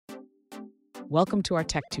Welcome to our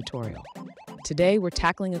tech tutorial. Today, we're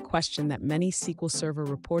tackling a question that many SQL Server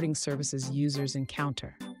Reporting Services users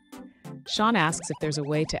encounter. Sean asks if there's a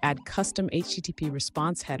way to add custom HTTP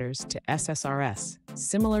response headers to SSRS,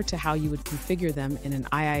 similar to how you would configure them in an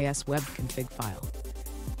IIS web config file.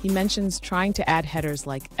 He mentions trying to add headers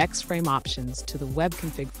like XFrame options to the web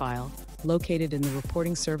config file located in the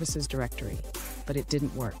Reporting Services directory, but it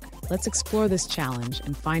didn't work. Let's explore this challenge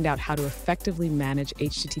and find out how to effectively manage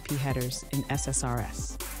HTTP headers in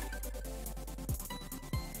SSRS.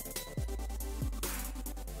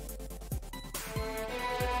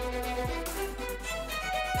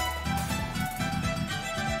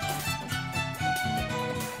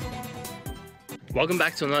 Welcome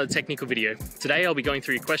back to another technical video. Today I'll be going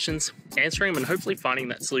through your questions, answering them, and hopefully finding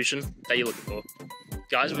that solution that you're looking for.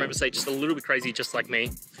 Guys, remember to stay just a little bit crazy just like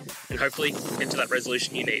me, and hopefully get to that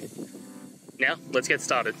resolution you need. Now, let's get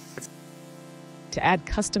started. To add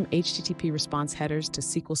custom HTTP response headers to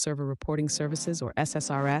SQL Server Reporting Services, or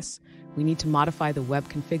SSRS, we need to modify the web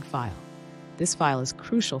config file. This file is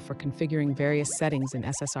crucial for configuring various settings in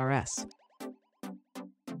SSRS.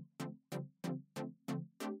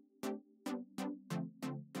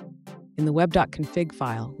 In the web.config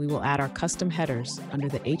file, we will add our custom headers under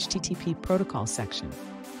the HTTP protocol section.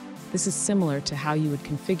 This is similar to how you would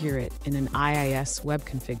configure it in an IIS web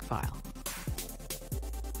config file.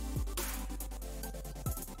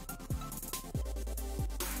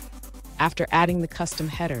 After adding the custom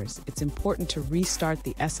headers, it's important to restart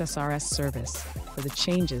the SSRS service for the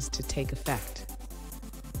changes to take effect.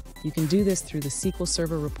 You can do this through the SQL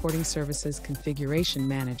Server Reporting Services Configuration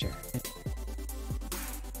Manager.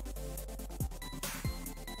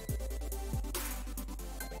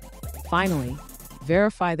 Finally,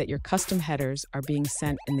 verify that your custom headers are being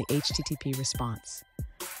sent in the HTTP response.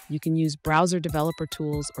 You can use browser developer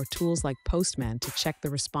tools or tools like Postman to check the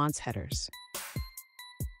response headers.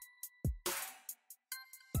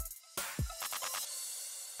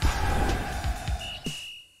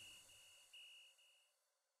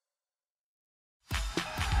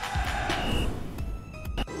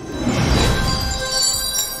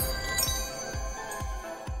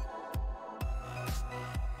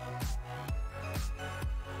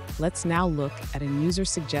 Let's now look at a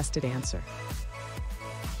user-suggested answer.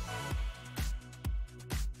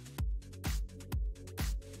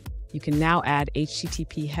 You can now add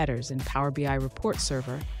HTTP headers in Power BI Report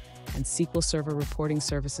Server and SQL Server Reporting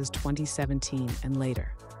Services 2017 and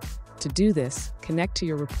later. To do this, connect to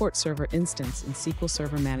your Report Server instance in SQL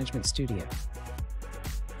Server Management Studio.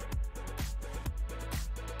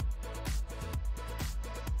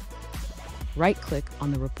 Right-click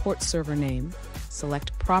on the Report Server name,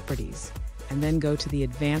 select Properties, and then go to the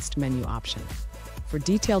Advanced menu option. For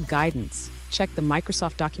detailed guidance, check the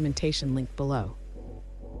Microsoft documentation link below.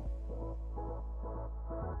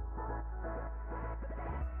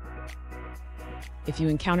 If you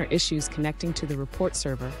encounter issues connecting to the report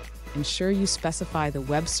server, ensure you specify the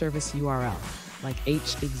web service URL, like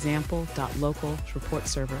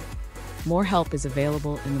hexample.local/report-server. More help is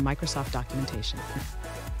available in the Microsoft documentation.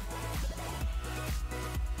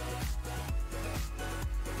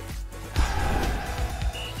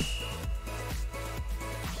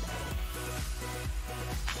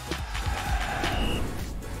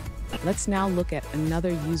 Let's now look at another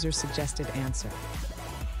user-suggested answer.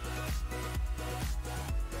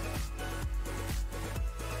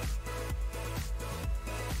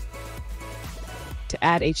 To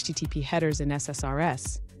add HTTP headers in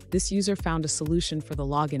SSRS, this user found a solution for the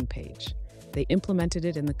login page. They implemented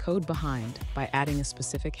it in the code behind by adding a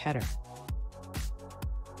specific header.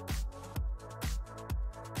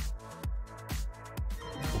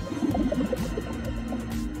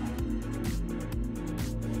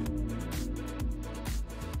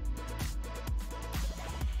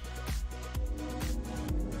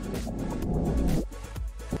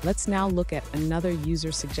 Let's now look at another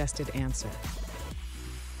user-suggested answer.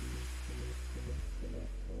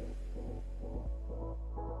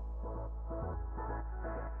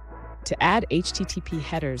 To add HTTP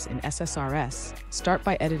headers in SSRS, start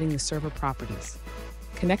by editing the server properties.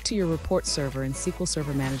 Connect to your report server in SQL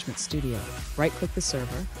Server Management Studio, right-click the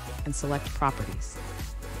server, and select Properties.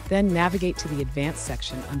 Then navigate to the Advanced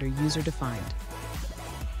section under User Defined.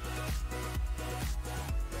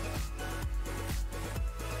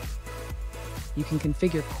 You can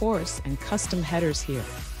configure CORS and custom headers here.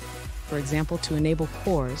 For example, to enable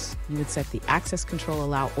CORS, you would set the Access Control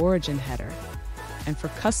Allow Origin header, and for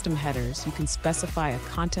custom headers, you can specify a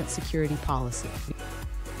content security policy.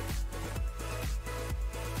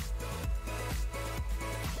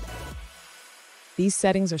 These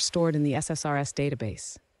settings are stored in the SSRS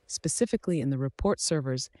database. specifically in the report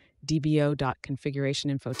server's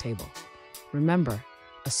dbo.configurationinfo table. Remember,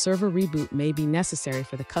 a server reboot may be necessary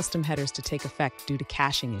for the custom headers to take effect due to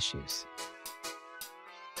caching issues.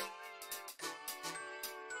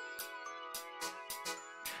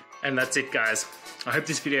 And that's it, guys. I hope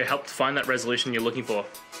this video helped find that resolution you're looking for.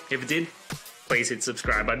 If it did, please hit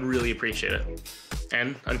subscribe. I'd really appreciate it.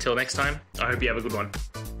 And until next time, I hope you have a good one.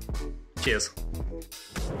 Cheers.